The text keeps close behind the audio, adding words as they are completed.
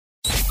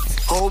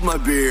Hold my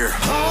beer.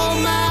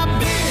 Hold my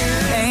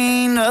beer.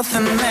 Ain't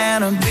nothing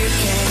that a beer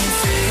can't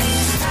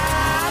fix.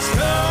 Ice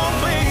cold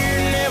beer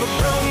never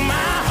broke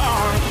my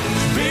heart.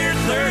 Beer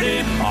 30,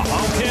 a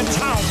honky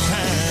tonk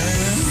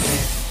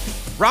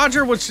time.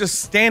 Roger was just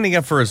standing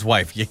up for his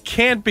wife. You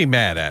can't be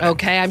mad at him.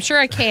 Okay, I'm sure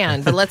I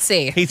can, but let's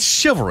see. He's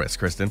chivalrous,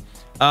 Kristen.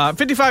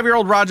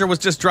 55-year-old Roger was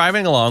just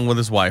driving along with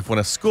his wife when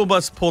a school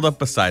bus pulled up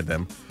beside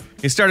them.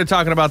 He started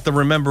talking about the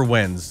remember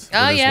whens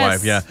with his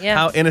wife. Yeah.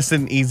 How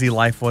innocent and easy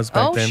life was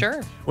back then. Oh,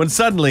 sure. When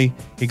suddenly,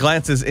 he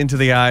glances into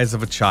the eyes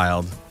of a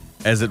child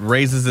as it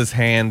raises his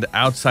hand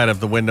outside of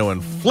the window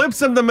and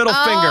flips him the middle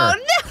finger. Oh,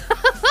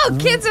 no.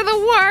 Kids are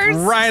the worst.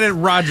 Right at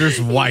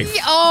Roger's wife.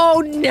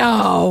 Oh,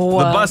 no.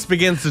 The bus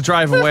begins to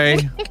drive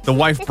away. The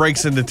wife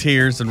breaks into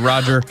tears, and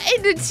Roger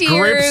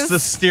grips the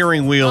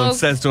steering wheel and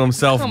says to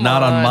himself,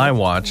 not on my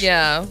watch.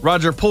 Yeah.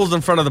 Roger pulls in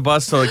front of the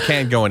bus so it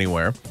can't go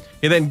anywhere.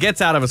 He then gets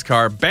out of his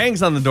car,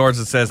 bangs on the doors,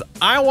 and says,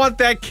 I want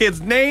that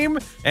kid's name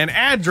and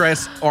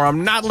address, or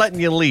I'm not letting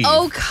you leave.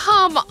 Oh,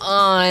 come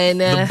on.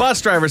 The bus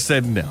driver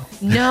said no.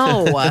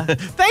 No.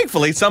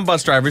 Thankfully, some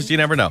bus drivers, you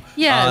never know.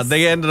 Yes.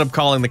 They ended up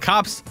calling the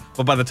cops,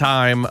 but by the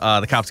time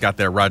the cops got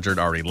there, Roger had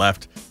already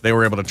left. They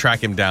were able to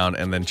track him down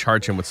and then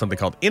charge him with something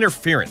called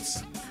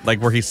interference, like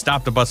where he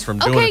stopped the bus from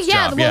doing its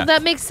job. Well,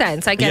 that makes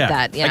sense. I get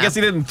that. Yeah. I guess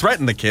he didn't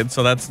threaten the kid,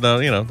 so that's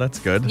that's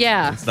good.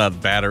 Yeah. It's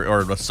not battery or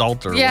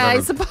assault or yeah, whatever.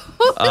 I suppose.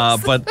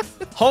 But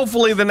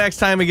hopefully the next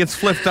time he gets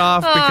flipped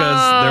off,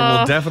 because there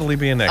will definitely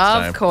be a next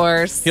time. Of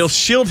course. He'll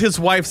shield his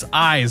wife's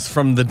eyes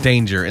from the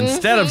danger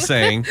instead of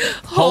saying,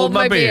 hold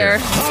my beer.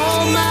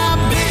 Hold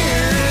my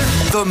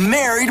beer. The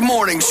Married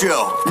Morning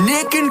Show.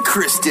 Nick and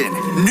Kristen.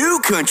 New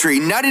Country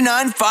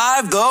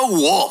 99.5 The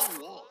Wolf.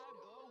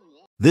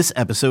 This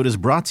episode is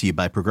brought to you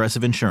by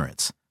Progressive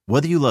Insurance.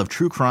 Whether you love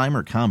true crime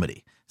or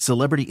comedy,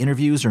 celebrity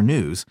interviews or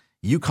news,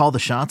 you call the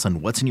shots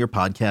on what's in your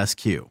podcast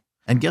queue.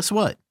 And guess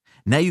what?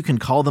 Now you can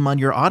call them on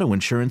your auto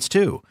insurance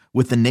too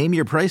with the Name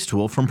Your Price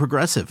tool from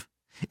Progressive.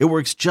 It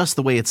works just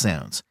the way it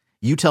sounds.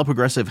 You tell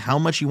Progressive how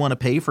much you want to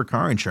pay for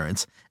car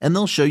insurance, and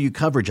they'll show you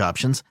coverage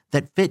options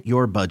that fit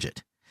your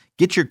budget.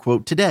 Get your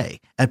quote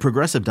today at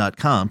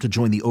Progressive.com to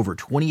join the over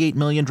 28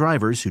 million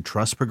drivers who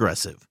trust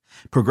Progressive.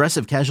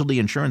 Progressive Casualty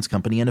Insurance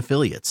Company and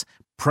Affiliates.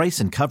 Price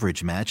and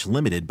coverage match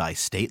limited by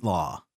state law.